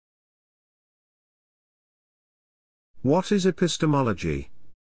What is epistemology?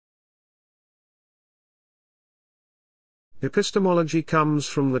 Epistemology comes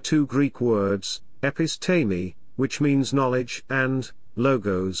from the two Greek words, episteme, which means knowledge, and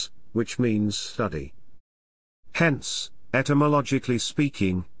logos, which means study. Hence, etymologically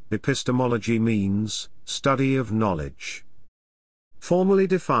speaking, epistemology means study of knowledge. Formally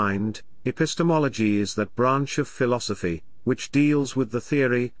defined, epistemology is that branch of philosophy which deals with the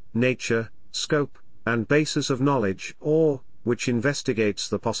theory, nature, scope, and basis of knowledge, or which investigates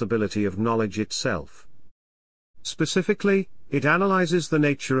the possibility of knowledge itself. Specifically, it analyzes the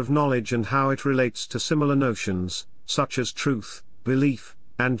nature of knowledge and how it relates to similar notions, such as truth, belief,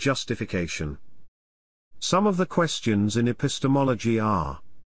 and justification. Some of the questions in epistemology are: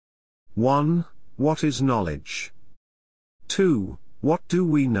 1. What is knowledge? 2. What do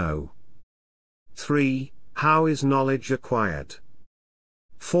we know? 3. How is knowledge acquired?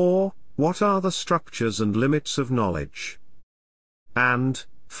 4. What are the structures and limits of knowledge? And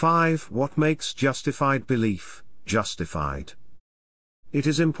 5. What makes justified belief justified? It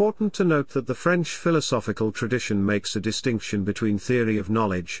is important to note that the French philosophical tradition makes a distinction between theory of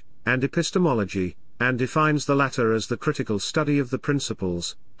knowledge and epistemology, and defines the latter as the critical study of the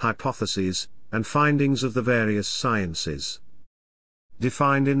principles, hypotheses, and findings of the various sciences.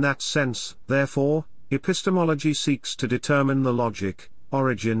 Defined in that sense, therefore, epistemology seeks to determine the logic,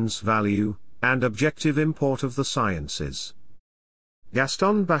 origins, value, and objective import of the sciences.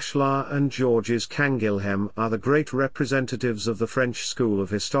 Gaston Bachelard and Georges Canguilhem are the great representatives of the French school of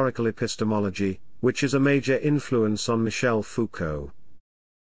historical epistemology, which is a major influence on Michel Foucault.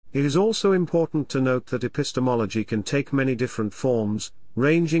 It is also important to note that epistemology can take many different forms,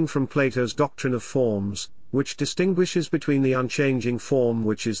 ranging from Plato's doctrine of forms, which distinguishes between the unchanging form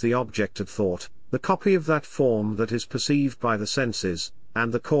which is the object of thought, the copy of that form that is perceived by the senses,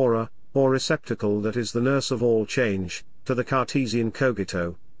 and the chora, or receptacle that is the nurse of all change, to the Cartesian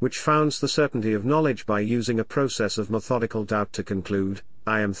cogito, which founds the certainty of knowledge by using a process of methodical doubt to conclude,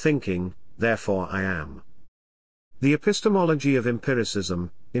 I am thinking, therefore I am. The epistemology of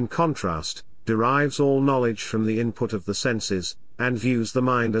empiricism, in contrast, derives all knowledge from the input of the senses, and views the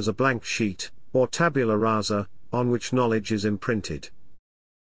mind as a blank sheet, or tabula rasa, on which knowledge is imprinted.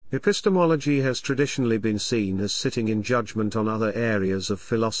 Epistemology has traditionally been seen as sitting in judgment on other areas of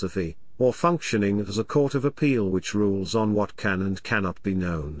philosophy, or functioning as a court of appeal which rules on what can and cannot be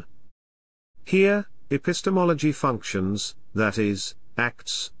known. Here, epistemology functions, that is,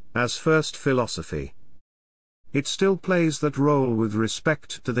 acts, as first philosophy. It still plays that role with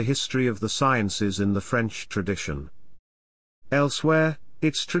respect to the history of the sciences in the French tradition. Elsewhere,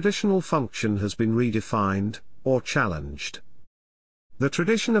 its traditional function has been redefined, or challenged. The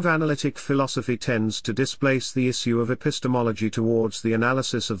tradition of analytic philosophy tends to displace the issue of epistemology towards the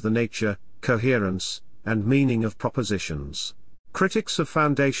analysis of the nature, coherence, and meaning of propositions. Critics of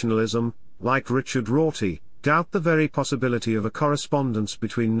foundationalism, like Richard Rorty, doubt the very possibility of a correspondence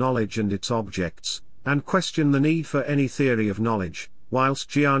between knowledge and its objects, and question the need for any theory of knowledge, whilst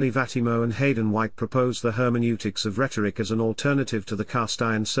Gianni Vattimo and Hayden White propose the hermeneutics of rhetoric as an alternative to the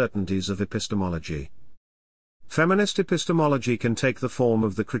cast-iron certainties of epistemology. Feminist epistemology can take the form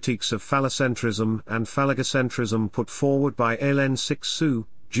of the critiques of phallocentrism and phallogocentrism put forward by Hélène Cixous,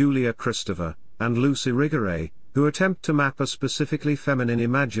 Julia Kristeva, and Lucy Irigaray, who attempt to map a specifically feminine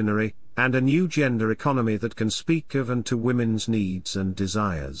imaginary, and a new gender economy that can speak of and to women's needs and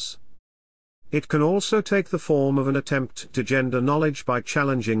desires. It can also take the form of an attempt to gender knowledge by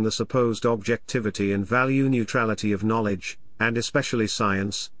challenging the supposed objectivity and value neutrality of knowledge, and especially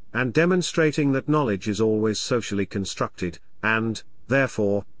science, and demonstrating that knowledge is always socially constructed, and,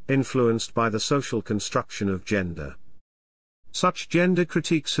 therefore, influenced by the social construction of gender. Such gender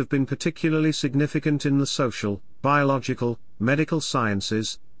critiques have been particularly significant in the social, biological, medical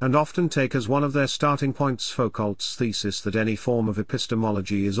sciences, and often take as one of their starting points Foucault's thesis that any form of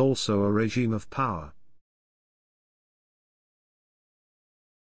epistemology is also a regime of power.